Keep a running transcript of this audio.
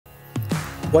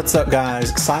What's up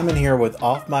guys, Simon here with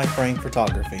Off My Frame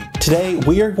Photography. Today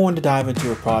we are going to dive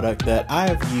into a product that I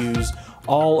have used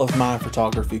all of my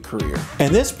photography career.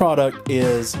 And this product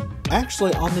is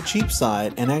actually on the cheap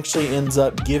side and actually ends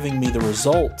up giving me the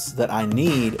results that I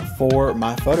need for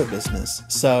my photo business.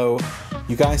 So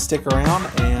you guys stick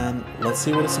around and let's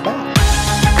see what it's about.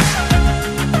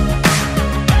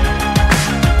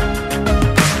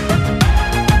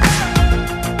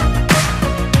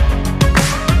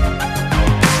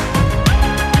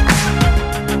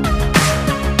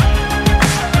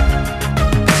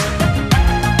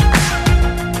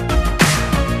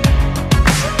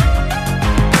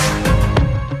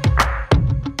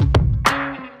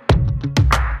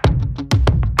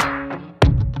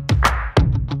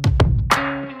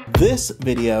 This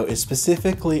video is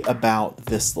specifically about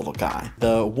this little guy,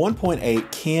 the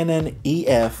 1.8 Canon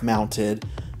EF mounted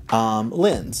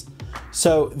lens.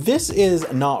 So this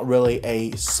is not really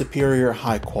a superior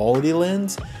high quality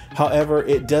lens. However,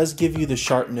 it does give you the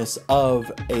sharpness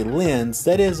of a lens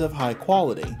that is of high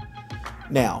quality.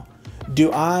 Now,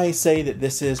 do I say that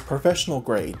this is professional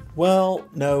grade? Well,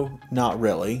 no, not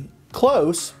really.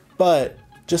 Close, but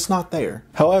just not there.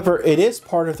 However, it is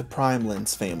part of the prime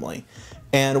lens family.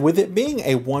 And with it being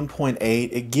a 1.8,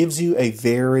 it gives you a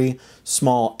very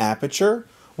small aperture,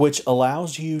 which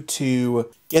allows you to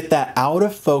get that out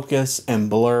of focus and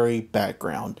blurry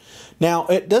background. Now,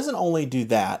 it doesn't only do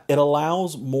that, it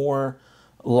allows more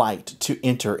light to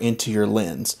enter into your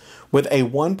lens. With a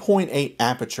 1.8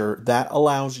 aperture, that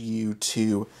allows you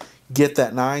to get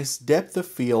that nice depth of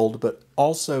field, but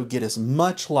also get as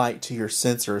much light to your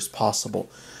sensor as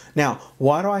possible. Now,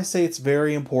 why do I say it's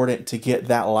very important to get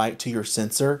that light to your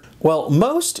sensor? Well,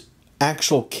 most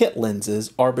actual kit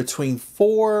lenses are between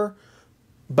 4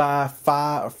 to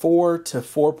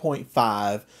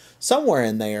 4.5, somewhere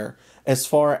in there, as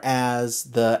far as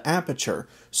the aperture.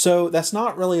 So that's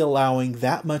not really allowing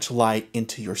that much light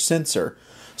into your sensor.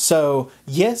 So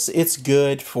yes, it's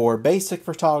good for basic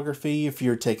photography if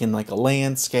you're taking like a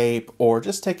landscape or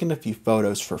just taking a few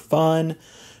photos for fun.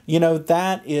 You know,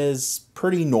 that is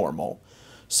pretty normal.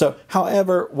 So,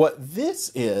 however, what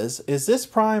this is this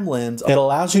prime lens, it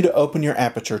allows you to open your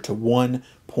aperture to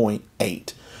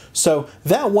 1.8. So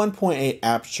that 1.8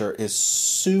 aperture is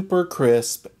super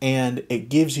crisp and it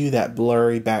gives you that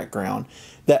blurry background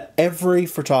that every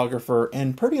photographer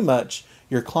and pretty much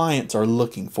your clients are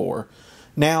looking for.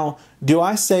 Now, do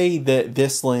I say that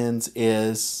this lens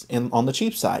is on the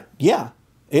cheap side? Yeah.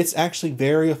 It's actually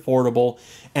very affordable,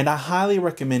 and I highly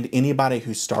recommend anybody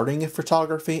who's starting in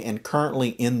photography and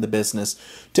currently in the business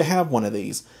to have one of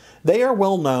these. They are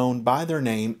well known by their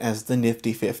name as the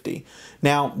Nifty 50.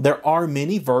 Now, there are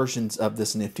many versions of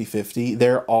this Nifty 50.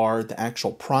 There are the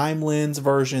actual prime lens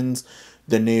versions,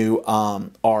 the new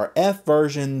RF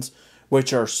versions,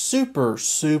 which are super,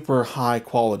 super high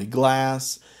quality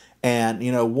glass. And,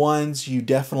 you know, ones you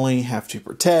definitely have to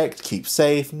protect, keep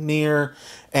safe, near,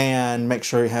 and make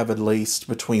sure you have at least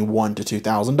between $1,000 to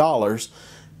 $2,000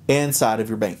 inside of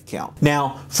your bank account.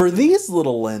 Now, for these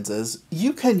little lenses,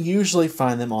 you can usually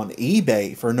find them on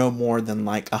eBay for no more than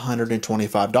like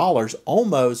 $125,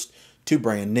 almost to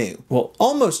brand new. Well,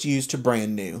 almost used to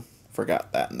brand new.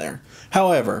 Forgot that in there.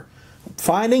 However,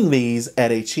 finding these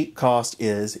at a cheap cost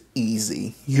is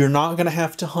easy. You're not going to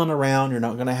have to hunt around. You're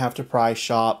not going to have to price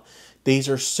shop. These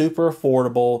are super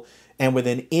affordable and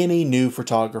within any new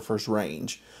photographer's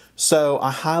range. So I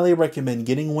highly recommend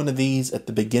getting one of these at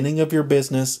the beginning of your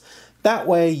business. That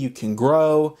way you can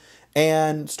grow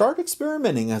and start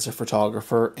experimenting as a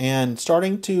photographer and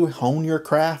starting to hone your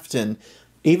craft. And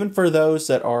even for those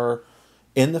that are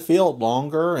in the field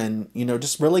longer and, you know,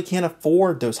 just really can't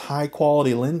afford those high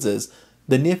quality lenses,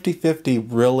 the Nifty 50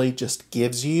 really just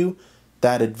gives you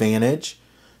that advantage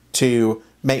to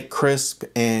make crisp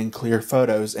and clear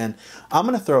photos. And I'm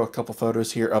going to throw a couple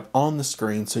photos here up on the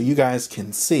screen so you guys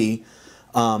can see.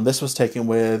 This was taken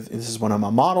with, this is one of my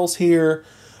models here.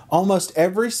 Almost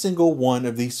every single one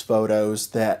of these photos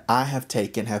that I have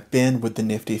taken have been with the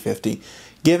Nifty 50,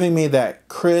 giving me that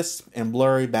crisp and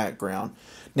blurry background.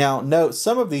 Now, note,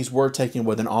 some of these were taken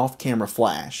with an off-camera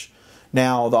flash.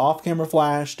 Now, the off-camera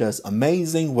flash does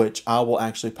amazing, which I will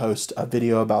actually post a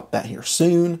video about that here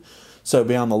soon. So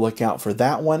be on the lookout for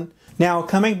that one. Now,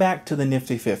 coming back to the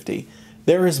Nifty 50,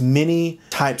 there is many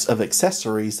types of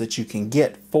accessories that you can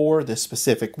get for this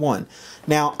specific one.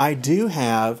 Now, I do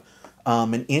have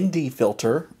an ND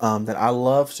filter that I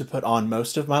love to put on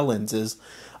most of my lenses.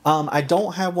 I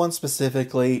don't have one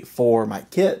specifically for my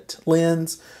kit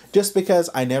lens, just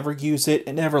because I never use it.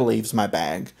 It never leaves my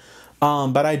bag.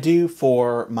 But I do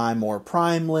for my more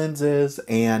prime lenses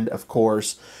and, of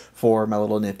course, for my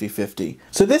little nifty 50.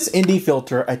 So this ND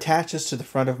filter attaches to the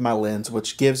front of my lens,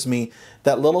 which gives me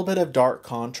that little bit of dark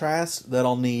contrast that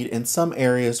I'll need in some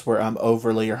areas where I'm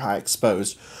overly or high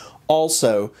exposed.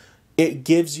 Also, it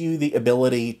gives you the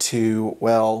ability to,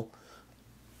 well,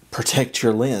 protect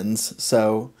your lens.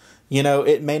 So, you know,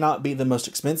 it may not be the most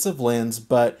expensive lens,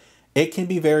 but it can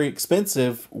be very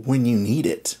expensive when you need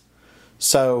it.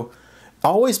 So,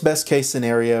 always best case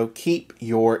scenario, keep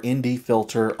your ND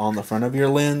filter on the front of your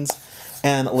lens.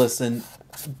 And listen,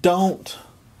 don't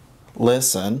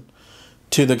listen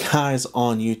to the guys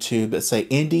on YouTube that say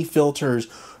ND filters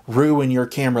ruin your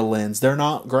camera lens. They're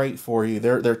not great for you.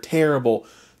 They're terrible.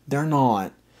 They're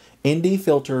not. ND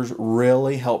filters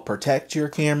really help protect your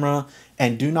camera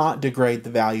and do not degrade the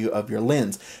value of your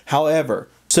lens. However,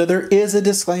 so there is a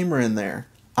disclaimer in there.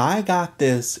 I got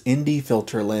this ND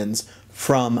filter lens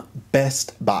from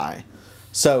Best Buy.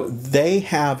 So they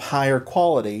have higher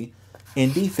quality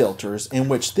ND filters, in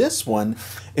which this one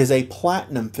is a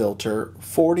platinum filter,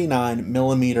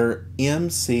 49mm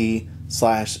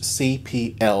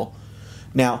MC/CPL.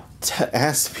 Now, to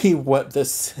ask me what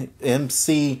this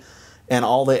MC and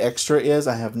all the extra is,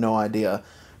 I have no idea.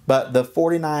 But the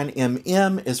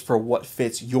 49mm is for what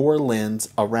fits your lens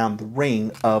around the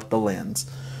ring of the lens.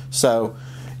 So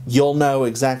you'll know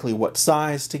exactly what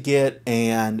size to get,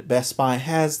 and Best Buy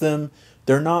has them.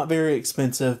 They're not very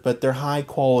expensive, but they're high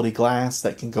quality glass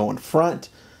that can go in front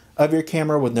of your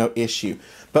camera with no issue.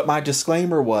 But my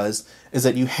disclaimer is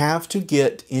that you have to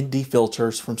get ND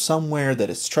filters from somewhere that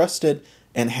is trusted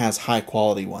and has high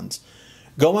quality ones.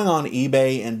 Going on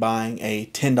eBay and buying a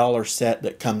 $10 set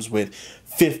that comes with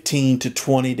 15 to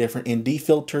 20 different ND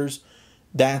filters,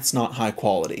 that's not high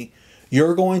quality.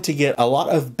 You're going to get a lot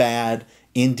of bad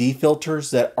ND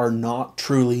filters that are not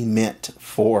truly meant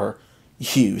for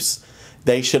use.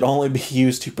 They should only be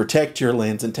used to protect your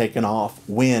lens and taken off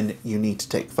when you need to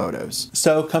take photos.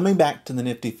 So coming back to the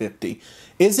Nifty 50,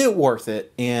 is it worth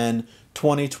it in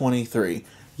 2023?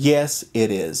 Yes,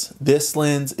 it is. This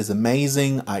lens is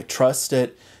amazing. I trust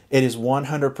it. It is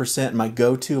 100% my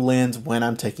go-to lens when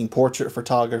I'm taking portrait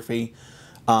photography,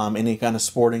 any kind of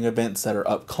sporting events that are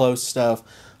up close stuff.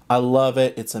 I love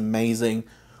it. It's amazing.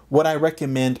 Would I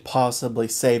recommend possibly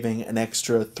saving an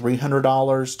extra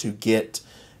 $300 to get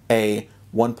a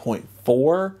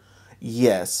 1.4?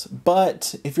 Yes,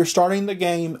 but if you're starting the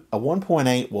game, a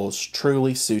 1.8 will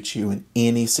truly suit you in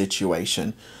any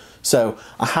situation. So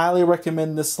I highly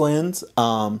recommend this lens.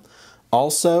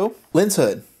 Also, lens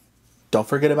hood. Don't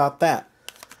forget about that.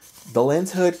 The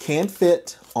lens hood can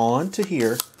fit onto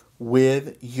here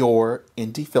with your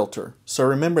ND filter. So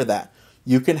remember that.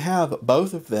 You can have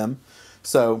both of them.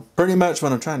 So pretty much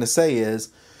what I'm trying to say is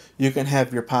you can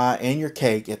have your pie and your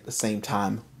cake at the same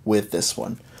time with this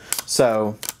one.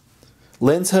 So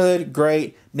lens hood,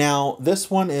 great. Now this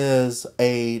one is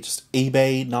a just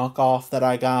eBay knockoff that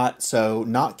I got, so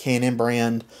not Canon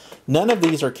brand. None of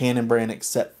these are Canon brand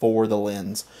except for the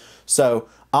lens. So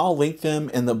I'll link them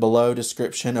in the below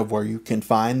description of where you can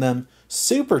find them.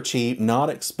 Super cheap, not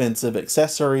expensive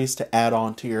accessories to add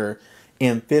on to your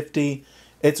M50.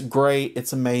 It's great,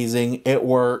 it's amazing, it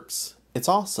works, it's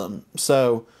awesome.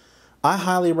 So I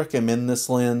highly recommend this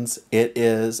lens. It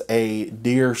is a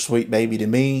dear sweet baby to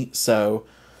me. So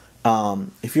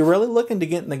if you're really looking to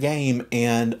get in the game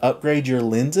and upgrade your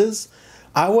lenses,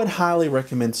 I would highly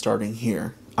recommend starting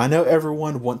here. I know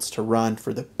everyone wants to run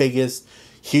for the biggest,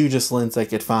 hugest lens they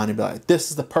could find and be like,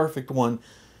 this is the perfect one.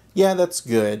 Yeah, that's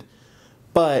good.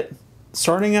 But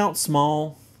starting out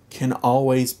small can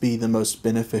always be the most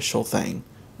beneficial thing.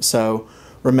 So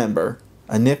remember,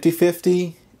 a nifty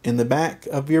 50 in the back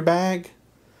of your bag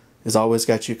has always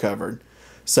got you covered.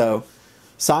 So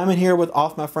Simon here with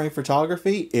Off My Frame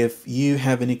Photography. If you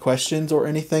have any questions or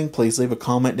anything, please leave a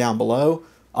comment down below.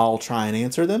 I'll try and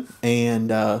answer them,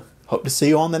 and hope to see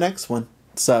you on the next one.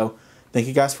 So thank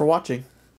you guys for watching.